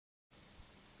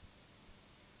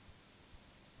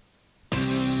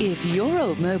If your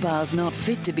old mobile's not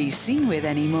fit to be seen with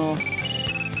anymore,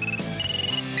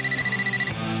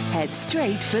 head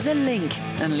straight for the Link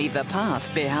and leave the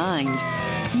past behind.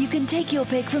 You can take your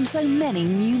pick from so many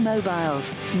new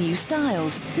mobiles, new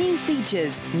styles, new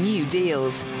features, new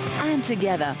deals. And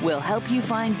together we'll help you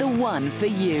find the one for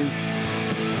you.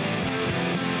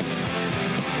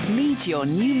 Meet your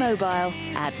new mobile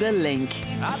at the Link.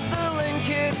 At the Link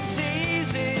it's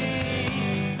easy.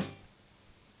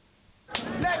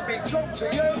 Let me talk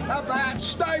to you about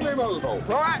stain removal.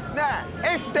 Right, now,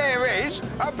 if there is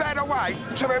a better way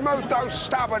to remove those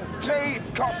stubborn tea,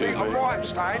 coffee and wine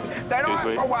stains, then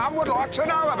I, for one, would like to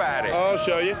know about it. I'll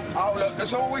show you. Oh, look,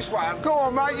 there's always one. Go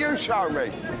on, mate, you show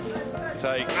me.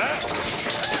 Take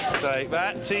that. Take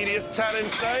that. Tedious tannin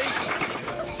stain.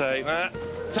 Take that.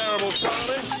 Terrible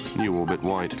tarnish. New Orbit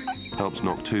White helps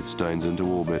knock tooth stains into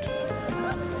orbit.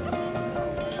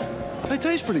 They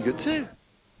taste pretty good too.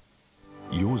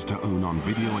 Yours to own on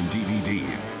video and DVD.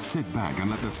 Sit back and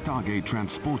let the Stargate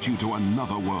transport you to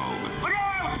another world. Look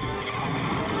out!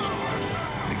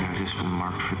 I think I've just been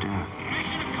marked for death.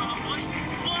 Mission accomplished.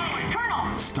 Blow it!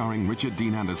 Colonel! Starring Richard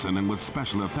Dean Anderson and with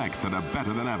special effects that are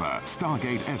better than ever.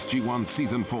 Stargate SG1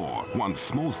 Season 4. One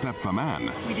small step for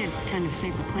man. We did kind of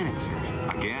save the planet, sir.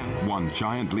 Again. One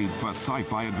giant leap for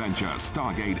sci-fi adventure.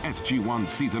 Stargate SG1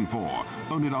 Season 4.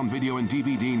 Own it on video and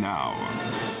DVD now.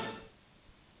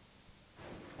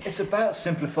 It's about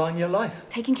simplifying your life.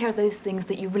 Taking care of those things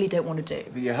that you really don't want to do.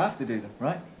 But you have to do them,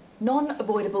 right?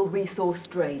 Non-avoidable resource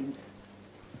drains.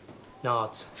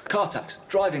 Nods. It's car tax,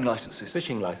 driving licenses.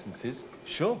 Fishing licenses.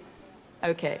 Sure.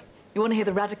 Okay. You want to hear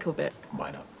the radical bit?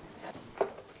 Why not?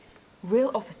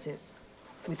 Real offices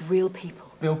with real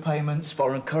people. Bill payments,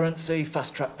 foreign currency,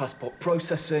 fast-track passport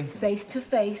processing.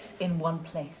 Face-to-face in one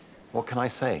place. What can I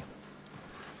say?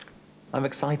 I'm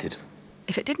excited.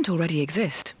 If it didn't already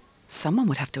exist, someone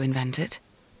would have to invent it.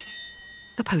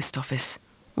 The post office.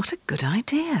 What a good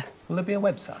idea. Will there be a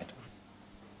website?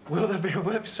 Will there be a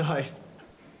website?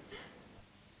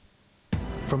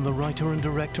 From the writer and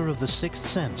director of The Sixth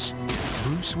Sense,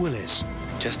 Bruce Willis.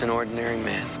 Just an ordinary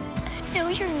man. No,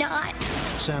 you're not.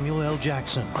 Samuel L.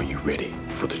 Jackson. Are you ready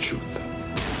for the truth?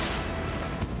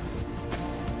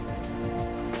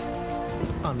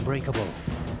 Unbreakable.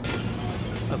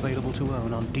 Available to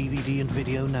own on DVD and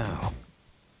video now.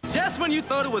 Just when you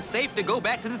thought it was safe to go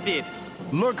back to the theaters.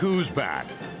 Look who's back.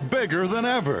 Bigger than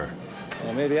ever.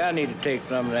 Well, maybe I need to take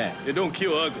some of that. It don't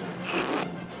kill ugly.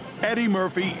 Eddie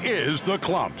Murphy is the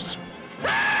Klumps.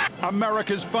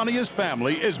 America's funniest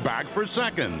family is back for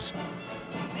seconds.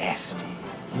 Nasty.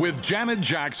 With Janet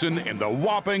Jackson in the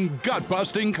whopping,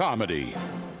 gut-busting comedy.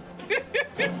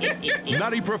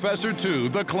 Nutty Professor 2,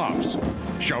 The Klumps.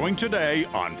 Showing today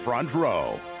on Front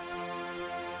Row.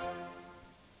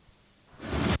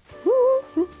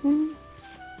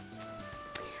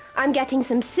 I'm getting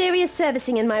some serious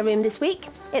servicing in my room this week.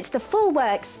 It's the full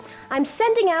works. I'm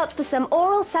sending out for some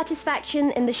oral satisfaction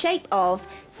in the shape of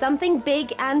Something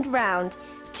Big and Round.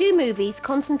 2 movies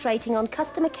concentrating on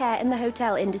customer care in the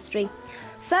hotel industry.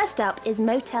 First up is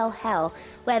Motel Hell,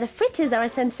 where the fritters are a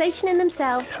sensation in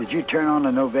themselves. Did you turn on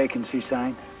the no vacancy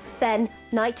sign? Then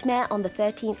Nightmare on the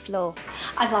 13th Floor.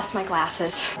 I've lost my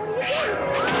glasses.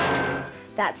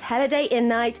 That's Helladay in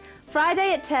Night,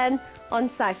 Friday at 10 on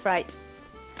Sci-Fright.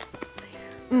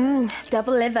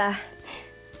 Double liver.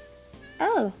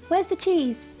 Oh, where's the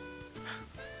cheese?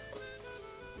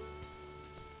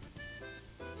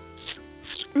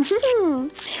 Oh.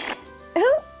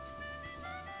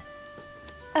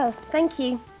 Oh, thank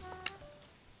you.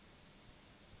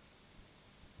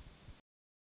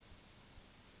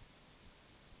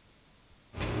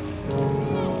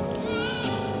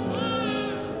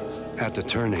 At the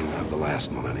turning of the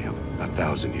last millennium,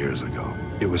 1,000 years ago,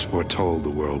 it was foretold the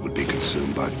world would be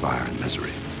consumed by fire and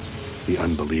misery. The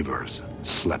unbelievers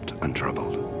slept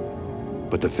untroubled.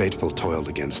 But the faithful toiled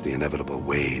against the inevitable,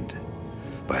 weighed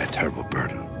by a terrible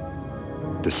burden,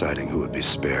 deciding who would be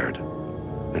spared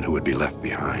and who would be left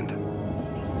behind.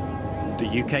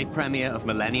 The UK premiere of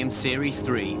Millennium Series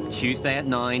 3, Tuesday at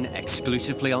 9,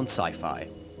 exclusively on Sci-Fi.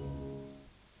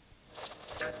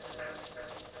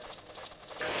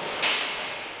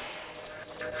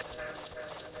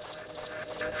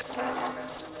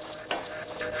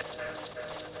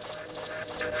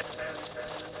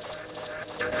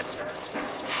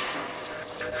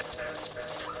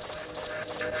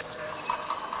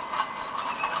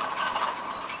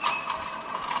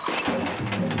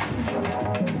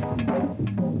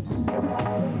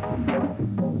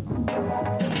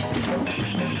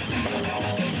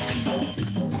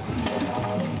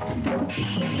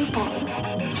 Lupo!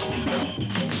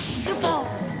 Lupo!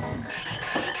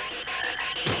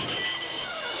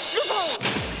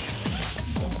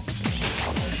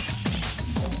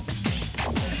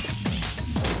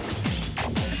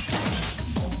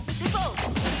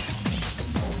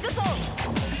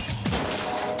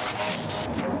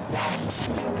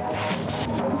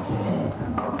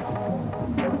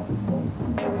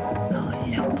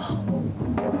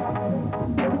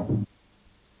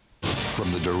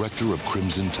 director of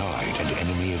Crimson Tide and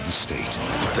enemy of the state.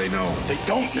 But they know. They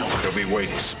don't know. They'll be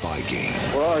waiting. Spy Game.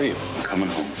 Where are you? I'm coming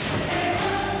home.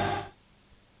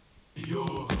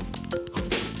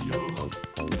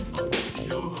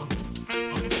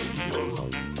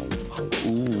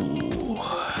 Ooh.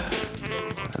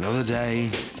 Another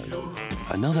day,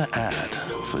 another ad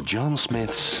for John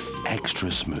Smith's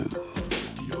Extra Smooth.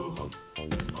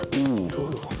 Ooh.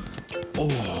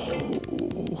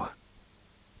 Oh.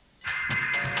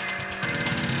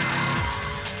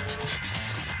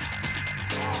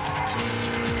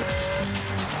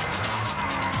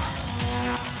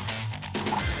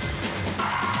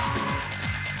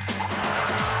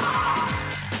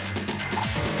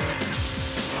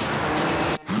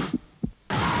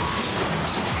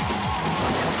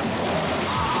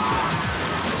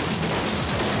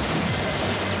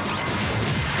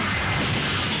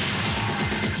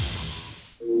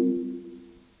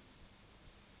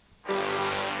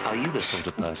 Are you the sort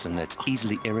of person that's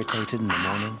easily irritated in the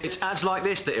morning? It's ads like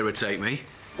this that irritate me.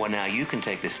 Well, now you can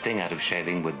take the sting out of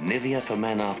shaving with Nivea for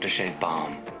Men Aftershave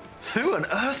Balm. Who on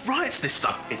earth writes this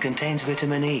stuff? It contains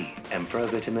vitamin E and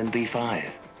provitamin B5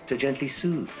 to gently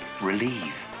soothe,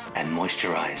 relieve, and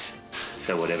moisturize.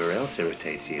 So whatever else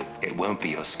irritates you, it won't be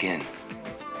your skin.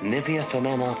 Nivea for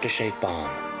Men Aftershave Balm,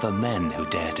 for men who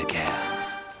dare to care.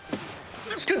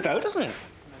 Looks good though, doesn't it?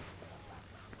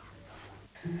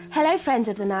 Hello, friends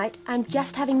of the night. I'm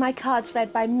just having my cards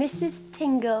read by Mrs.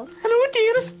 Tingle. Hello,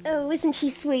 dearest. Oh, isn't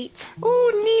she sweet?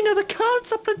 Oh, Nina, the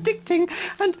cards are predicting,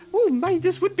 and, oh my,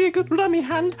 this would be a good rummy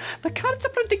hand. The cards are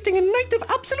predicting a night of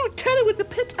absolute terror with the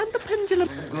pit and the pendulum.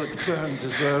 Good turn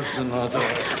deserves another.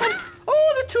 And,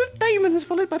 oh, the two of diamonds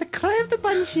followed by the cry of the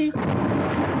banshee.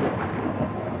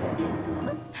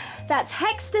 That's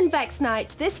Hexed and Vexed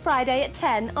night, this Friday at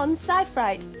 10 on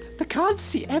Sci-Fright. The cards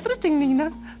see everything,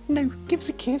 Nina. Now, give us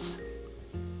a kiss.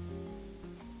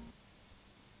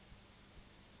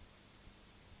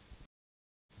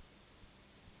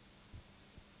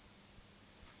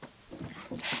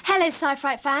 Hello,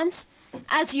 Sci-Fright fans.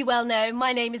 As you well know,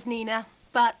 my name is Nina,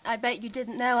 but I bet you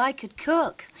didn't know I could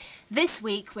cook. This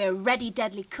week, we're ready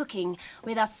deadly cooking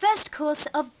with our first course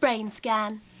of Brain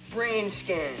Scan. Brain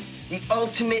Scan, the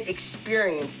ultimate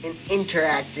experience in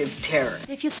interactive terror.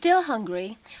 If you're still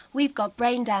hungry, we've got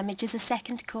brain damage as a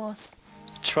second course.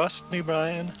 Trust me,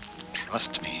 Brian.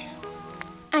 Trust me.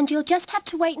 And you'll just have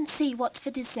to wait and see what's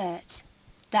for dessert.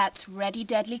 That's Ready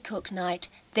Deadly Cook Night,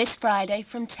 this Friday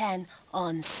from 10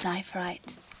 on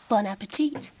Sci-Fright. Bon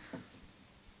appetit.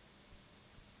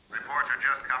 Reports are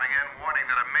just coming in warning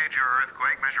that a major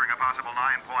earthquake measuring a possible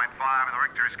 9.5 in the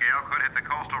Richter scale could hit the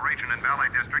coastal region and Valley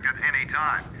District at any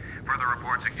time. Further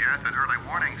reports suggest that early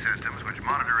warning systems which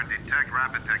monitor and detect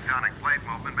rapid tectonic plate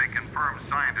movement may confirm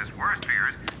scientists' worst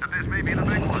fears that this may be the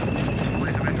big one.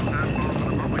 Police officials have called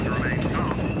for the public to remain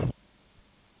calm.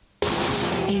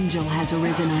 Angel has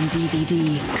arisen on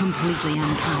DVD, completely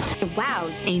uncut. Wow.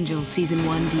 Angel Season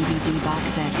 1 DVD box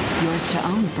set, yours to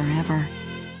own forever.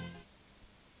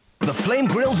 The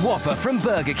flame-grilled Whopper from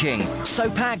Burger King. So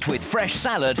packed with fresh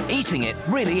salad, eating it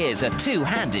really is a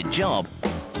two-handed job.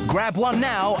 Grab one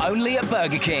now, only at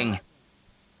Burger King.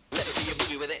 Let me see a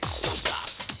movie with it. Don't stop.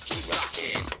 Keep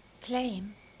rocking.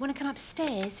 Flame, want to come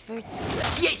upstairs for...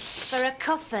 Yes! For a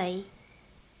coffee?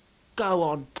 Go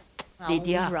on,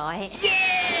 Lydia. All right. Yes!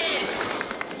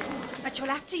 But you'll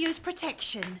have to use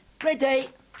protection. Ready?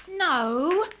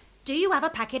 No. Do you have a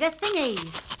packet of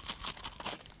thingies?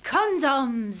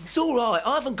 Condoms. It's all right.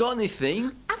 I haven't got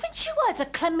anything. Haven't you heard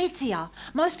of chlamydia?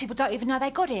 Most people don't even know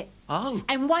they got it. Oh.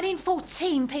 And 1 in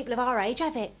 14 people of our age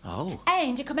have it. Oh.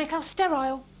 And it can make us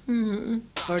sterile.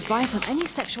 For advice on any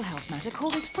sexual health matter, call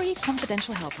this free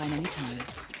confidential helpline anytime.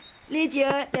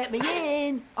 Lydia, let me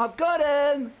in. I've got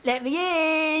 'em. Let me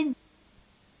in.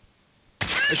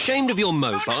 Ashamed of your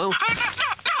mobile?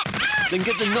 Then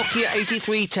get the Nokia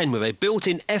 8310 with a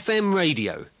built-in FM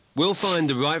radio. We'll find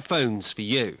the right phones for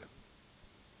you.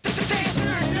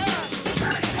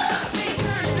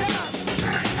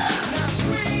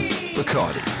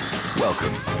 Bacardi,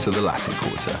 welcome to the Latin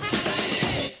Quarter.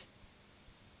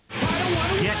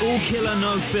 Get All Killer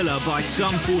No Filler by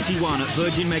Sum 41 at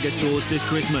Virgin Megastores this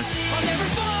Christmas.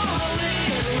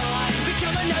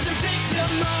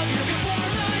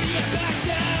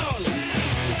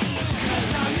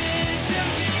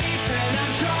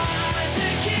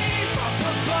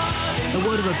 A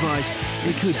word of advice,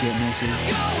 it could get messy.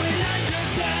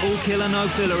 All Killer No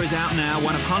Filler is out now,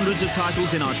 one of hundreds of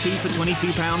titles in our 2 for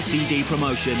 £22 CD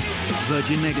promotion.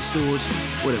 Virgin Megastores,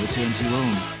 whatever turns you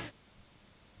on.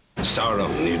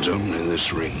 Sauron needs only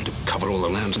this ring to cover all the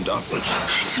lands in darkness.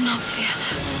 I do not fear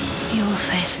them. You will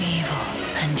face evil,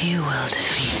 and you will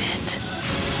defeat it.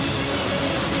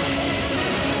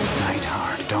 Night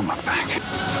hard, don't look back.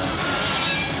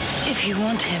 If you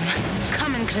want him,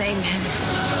 come and claim him.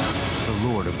 The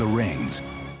Lord of the Rings,